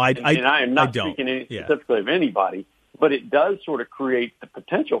 No, I am not speaking specifically of anybody, but it does sort of create the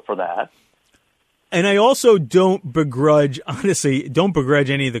potential for that. And I also don't begrudge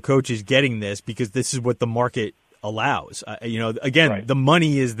any of the coaches getting this, because this is what the market allows. The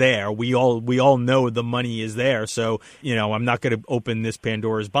money is there. We all know the money is there. So, I'm not going to open this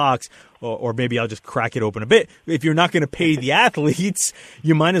Pandora's box, or maybe I'll just crack it open a bit. If you're not going to pay the athletes,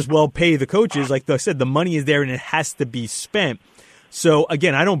 you might as well pay the coaches. Like I said, the money is there and it has to be spent. So,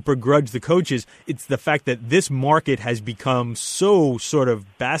 again, I don't begrudge the coaches. It's the fact that this market has become so sort of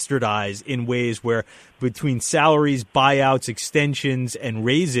bastardized in ways where between salaries, buyouts, extensions, and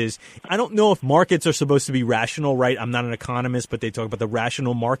raises, I don't know if markets are supposed to be rational, right? I'm not an economist, but they talk about the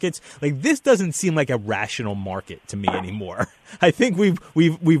rational markets. Like, this doesn't seem like a rational market to me anymore. I think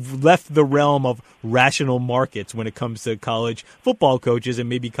we've left the realm of rational markets when it comes to college football coaches and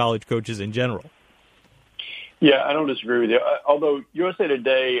maybe college coaches in general. Yeah, I don't disagree with you. Although USA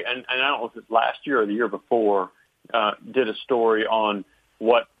Today, and I don't know if it's last year or the year before, did a story on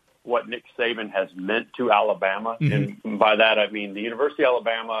what what Nick Saban has meant to Alabama. Mm-hmm. And by that, I mean the University of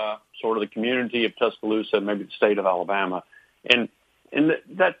Alabama, sort of the community of Tuscaloosa, maybe the state of Alabama. And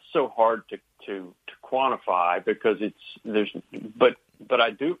that's so hard to quantify because but I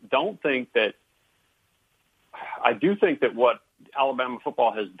do think that what Alabama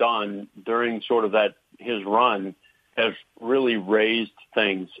football has done during sort of his run has really raised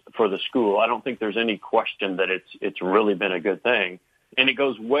things for the school. I don't think there's any question that it's really been a good thing. And it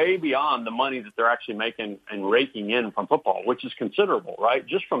goes way beyond the money that they're actually making and raking in from football, which is considerable, right?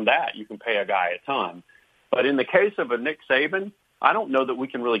 Just from that, you can pay a guy a ton. But in the case of a Nick Saban, I don't know that we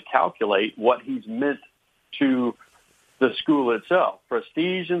can really calculate what he's meant to the school itself.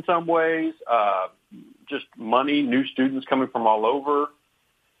 Prestige in some ways, just money, new students coming from all over.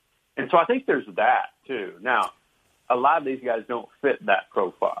 And so I think there's that, too. Now, a lot of these guys don't fit that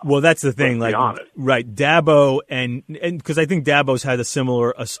profile. Well, that's the thing. Like, right, Dabo and because I think Dabo's had a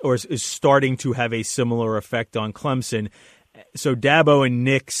similar or is starting to have a similar effect on Clemson. So Dabo and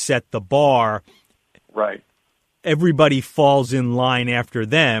Nick set the bar. Right. Everybody falls in line after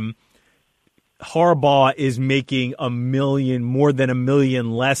them. Harbaugh is making more than $1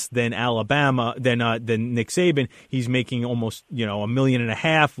 million less than Alabama than Nick Saban. He's making almost $1.5 million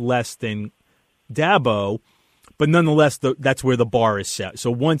less than Dabo. But nonetheless, that's where the bar is set. So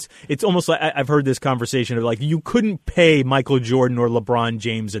once it's almost like I've heard this conversation of like you couldn't pay Michael Jordan or LeBron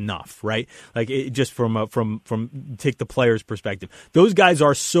James enough, right? Like just from take the player's perspective, those guys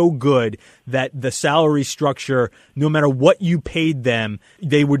are so good that the salary structure, no matter what you paid them,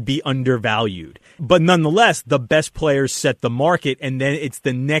 they would be undervalued. But nonetheless, the best players set the market, and then it's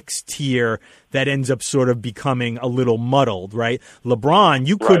the next tier that ends up sort of becoming a little muddled, right? LeBron,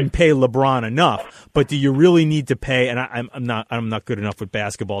 you couldn't pay LeBron enough, but do you really need to pay? And I'm not good enough with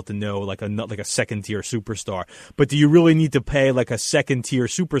basketball to know like a second tier superstar. But do you really need to pay like a second tier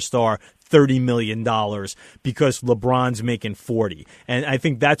superstar $30 million because LeBron's making 40? And I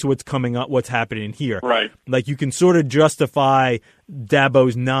think that's what's happening here. Right. Like you can sort of justify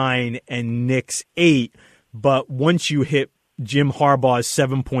Dabo's 9 and Nick's 8, but once you hit Jim Harbaugh's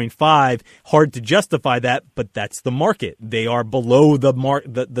 7.5, hard to justify that, but that's the market. They are below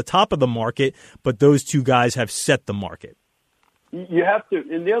the top of the market, but those two guys have set the market. You have to,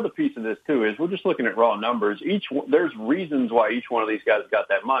 and the other piece of this too is we're just looking at raw numbers. There's reasons why each one of these guys got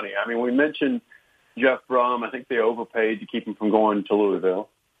that money. I mean, we mentioned Jeff Brum. I think they overpaid to keep him from going to Louisville.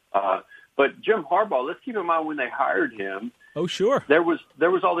 But Jim Harbaugh, let's keep in mind when they hired him. Oh, sure. There was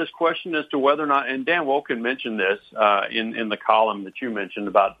all this question as to whether or not, and Dan Wolken mentioned this in the column that you mentioned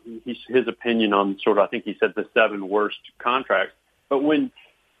about his opinion on sort of, I think he said the 7 worst contracts. But when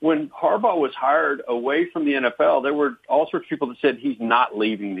Harbaugh was hired away from the NFL, there were all sorts of people that said he's not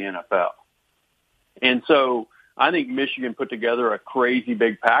leaving the NFL. And so I think Michigan put together a crazy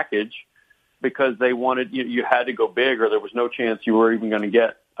big package because they wanted, you had to go big or there was no chance you were even going to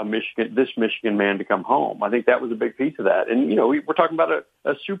get this Michigan man to come home. I think that was a big piece of that. And, we're talking about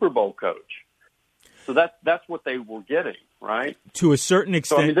a Super Bowl coach. So that's what they were getting, right? To a certain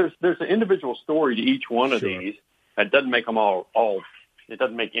extent. So, I mean, there's an individual story to each one of these. It doesn't make them all, it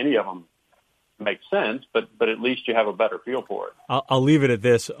doesn't make any of them make sense, but at least you have a better feel for it. I'll leave it at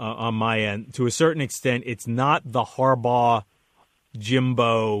this on my end. To a certain extent, it's not the Harbaugh,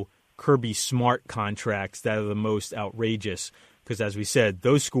 Jimbo, Kirby Smart contracts that are the most outrageous. Because as we said,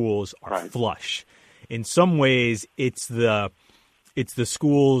 those schools are flush. In some ways, it's the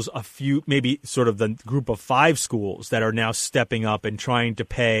schools, a few, maybe sort of the group of 5 schools that are now stepping up and trying to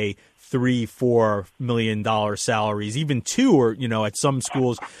pay $3-4 million salaries, even 2, or at some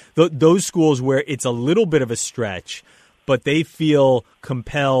schools, those schools where it's a little bit of a stretch, but they feel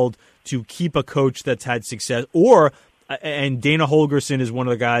compelled to keep a coach that's had success. And Dana Holgorsen is one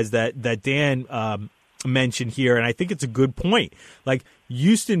of the guys that Dan mentioned here, and I think it's a good point. Like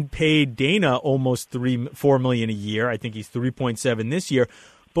Houston paid Dana almost $4 million a year. I think he's 3.7 this year.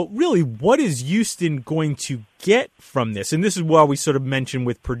 But really, what is Houston going to get from this? And this is why we sort of mentioned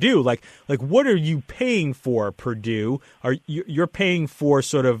with Purdue, like what are you paying for, Purdue? You're paying for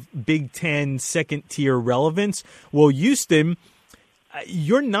sort of Big Ten second tier relevance? Well, Houston,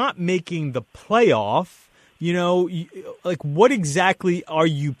 you're not making the playoff. Like what exactly are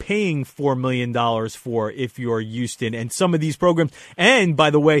you paying $4 million for if you're Houston and some of these programs? And by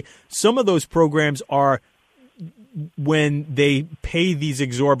the way, some of those programs are when they pay these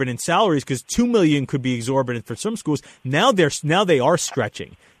exorbitant salaries, because $2 million could be exorbitant for some schools. Now they are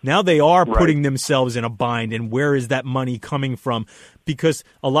stretching. Now they are putting themselves in a bind, and where is that money coming from? Because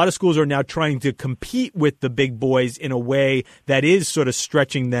a lot of schools are now trying to compete with the big boys in a way that is sort of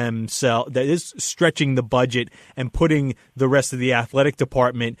stretching themselves, that is stretching the budget and putting the rest of the athletic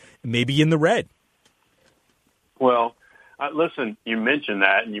department maybe in the red. Well, listen, you mentioned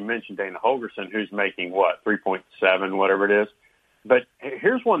that, and you mentioned Dana Holgorsen, who's making, 3.7, whatever it is. But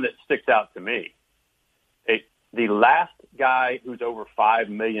here's one that sticks out to me. The last guy who's over $5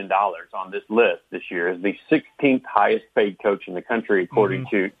 million on this list this year is the 16th highest paid coach in the country, according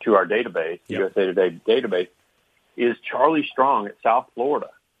to our database, the USA Today database, is Charlie Strong at South Florida.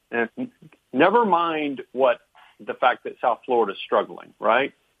 And never mind the fact that South Florida is struggling,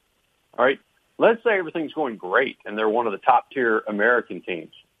 right? All right. Let's say everything's going great and they're one of the top-tier American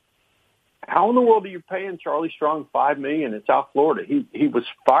teams. How in the world are you paying Charlie Strong $5 million at South Florida? He was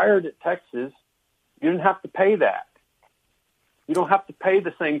fired at Texas. You didn't have to pay that. You don't have to pay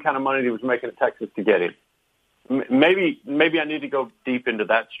the same kind of money that he was making at Texas to get him. Maybe I need to go deep into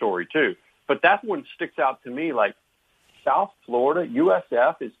that story too. But that one sticks out to me. Like South Florida,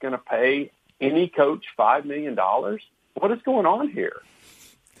 USF is going to pay any coach $5 million. What is going on here?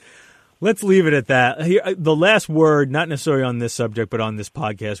 Let's leave it at that. Here, the last word, not necessarily on this subject, but on this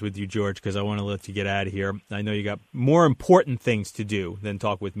podcast with you, George, because I want to let you get out of here. I know you got more important things to do than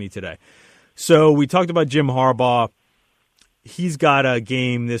talk with me today. So we talked about Jim Harbaugh. He's got a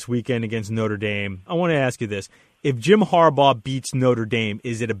game this weekend against Notre Dame. I want to ask you this. If Jim Harbaugh beats Notre Dame,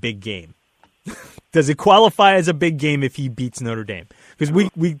 is it a big game? Does it qualify as a big game if he beats Notre Dame? Because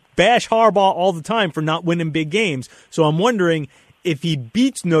we bash Harbaugh all the time for not winning big games. So I'm wondering, if he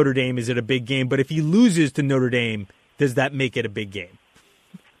beats Notre Dame, is it a big game? But if he loses to Notre Dame, does that make it a big game?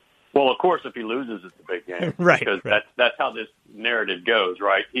 Well, of course, if he loses, it's a big game. Right. Because that's how this narrative goes,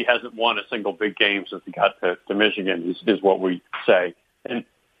 right? He hasn't won a single big game since he got to Michigan, is what we say. And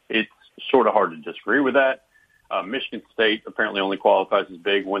it's sort of hard to disagree with that. Michigan State apparently only qualifies as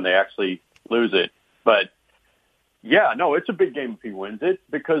big when they actually lose it. But, yeah, no, it's a big game if he wins it,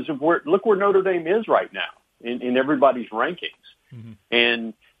 because look where Notre Dame is right now in everybody's rankings. Mm-hmm.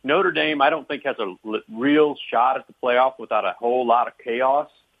 And Notre Dame, I don't think, has a real shot at the playoff without a whole lot of chaos.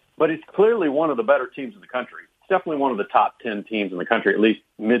 But it's clearly one of the better teams in the country. It's definitely one of the top 10 teams in the country, at least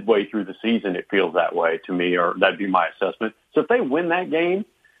midway through the season. It feels that way to me, or that'd be my assessment. So if they win that game,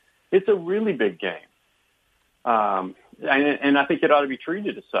 it's a really big game. And I think it ought to be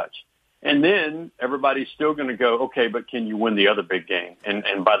treated as such. And then everybody's still going to go, okay, but can you win the other big game?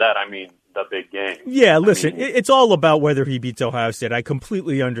 And by that, I mean the big game. Yeah, listen, it's all about whether he beats Ohio State. I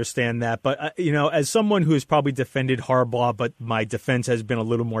completely understand that. But, as someone who has probably defended Harbaugh, but my defense has been a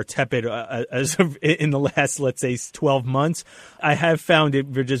little more tepid as of in the last, let's say, 12 months, I have found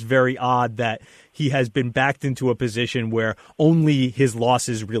it just very odd that he has been backed into a position where only his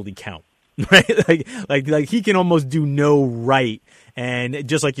losses really count. Right? Like he can almost do no right. And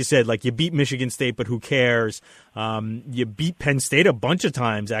just like you said, like you beat Michigan State, but who cares? You beat Penn State a bunch of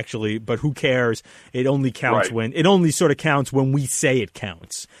times, actually, but who cares? It only counts it only sort of counts when we say it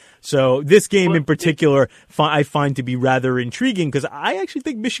counts. So this game in particular, I find to be rather intriguing, because I actually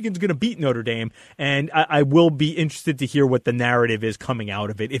think Michigan's going to beat Notre Dame, and I will be interested to hear what the narrative is coming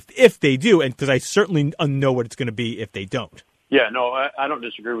out of it if they do, and because I certainly know what it's going to be if they don't. Yeah, no, I don't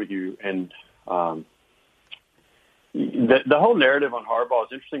disagree with you. And the whole narrative on Harbaugh is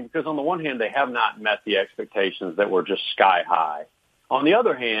interesting because, on the one hand, they have not met the expectations that were just sky high. On the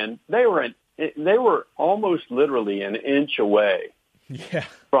other hand, they were almost literally an inch away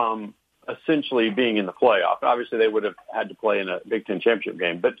from essentially being in the playoff. Obviously, they would have had to play in a Big Ten championship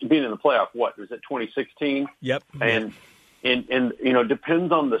game, but being in the playoff, what was it, 2016? Yep. And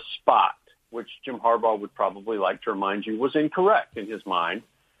depends on the spot, which Jim Harbaugh would probably like to remind you was incorrect in his mind,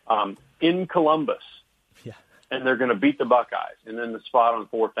 in Columbus. Yeah. And they're going to beat the Buckeyes. And then the spot on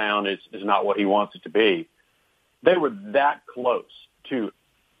fourth down is not what he wants it to be. They were that close to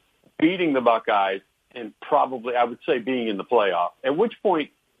beating the Buckeyes and probably, I would say, being in the playoff. At which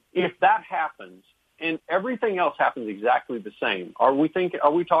point, if that happens and everything else happens exactly the same, are we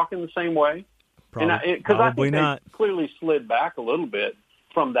talking the same way? Because I think they clearly slid back a little bit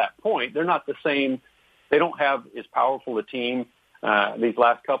from that point. They're not the same. They don't have as powerful a team these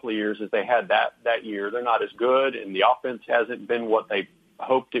last couple of years as they had that year. They're not as good, and the offense hasn't been what they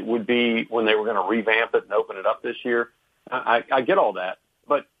hoped it would be when they were going to revamp it and open it up this year. I get all that.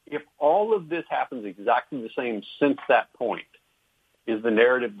 But if all of this happens exactly the same since that point, is the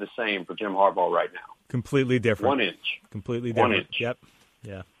narrative the same for Jim Harbaugh right now? Completely different. 1 inch. Completely different. 1 inch. Yep.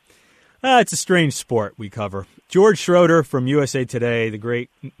 Yeah. It's a strange sport we cover. George Schroeder from USA Today, the great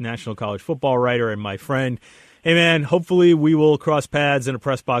national college football writer and my friend. Hey, man, hopefully we will cross paths in a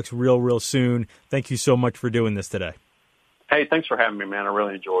press box real soon. Thank you so much for doing this today. Hey, thanks for having me, man. I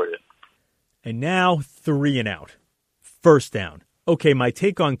really enjoyed it. And now 3 and out. First down. Okay, my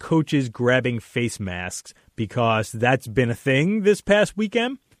take on coaches grabbing face masks, because that's been a thing this past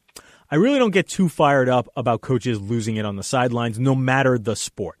weekend. I really don't get too fired up about coaches losing it on the sidelines, no matter the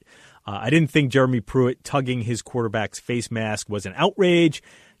sport. I didn't think Jeremy Pruitt tugging his quarterback's face mask was an outrage.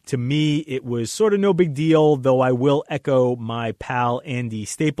 To me, it was sort of no big deal, though I will echo my pal Andy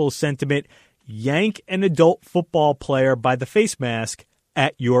Staples' sentiment. Yank an adult football player by the face mask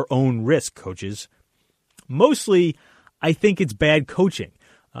at your own risk, coaches. Mostly, I think it's bad coaching.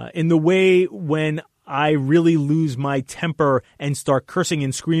 In the way when I really lose my temper and start cursing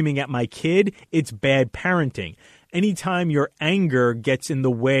and screaming at my kid, it's bad parenting. Anytime your anger gets in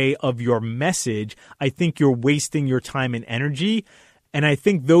the way of your message, I think you're wasting your time and energy. And I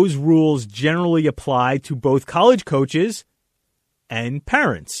think those rules generally apply to both college coaches and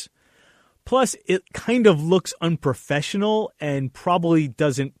parents. Plus, it kind of looks unprofessional and probably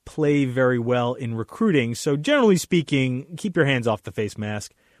doesn't play very well in recruiting. So generally speaking, keep your hands off the face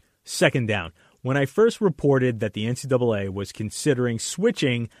mask. Second down. When I first reported that the NCAA was considering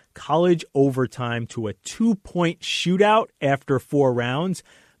switching college overtime to a 2-point shootout after 4 rounds,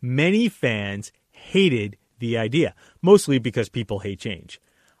 many fans hated the idea, mostly because people hate change.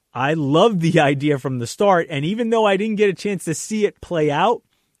 I loved the idea from the start, and even though I didn't get a chance to see it play out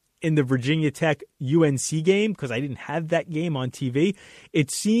in the Virginia Tech UNC game, because I didn't have that game on TV,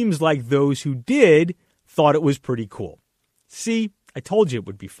 it seems like those who did thought it was pretty cool. See, I told you it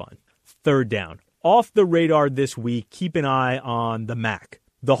would be fun. Third down. Off the radar this week, keep an eye on the MAC,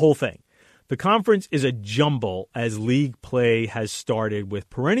 the whole thing. The conference is a jumble as league play has started,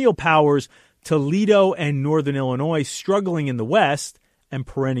 with perennial powers Toledo and Northern Illinois struggling in the West, and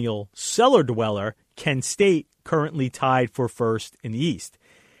perennial cellar dweller Kent State currently tied for first in the East.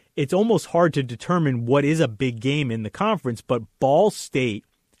 It's almost hard to determine what is a big game in the conference, but Ball State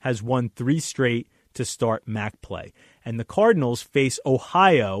has won 3 straight to start MAC play. And the Cardinals face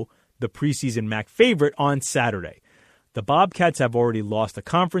Ohio, the preseason MAC favorite, on Saturday. The Bobcats have already lost a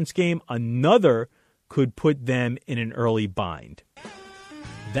conference game. Another could put them in an early bind.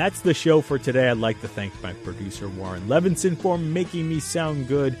 That's the show for today. I'd like to thank my producer, Warren Levinson, for making me sound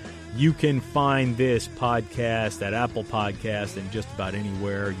good. You can find this podcast at Apple Podcasts and just about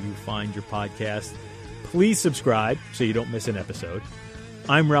anywhere you find your podcast. Please subscribe so you don't miss an episode.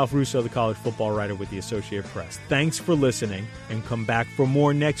 I'm Ralph Russo, the college football writer with the Associated Press. Thanks for listening, and come back for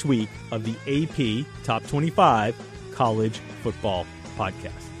more next week of the AP Top 25 College Football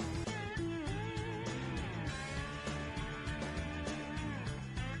Podcast.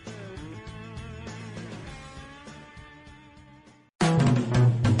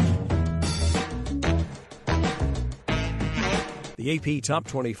 The AP Top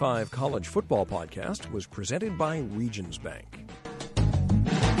 25 College Football Podcast was presented by Regions Bank.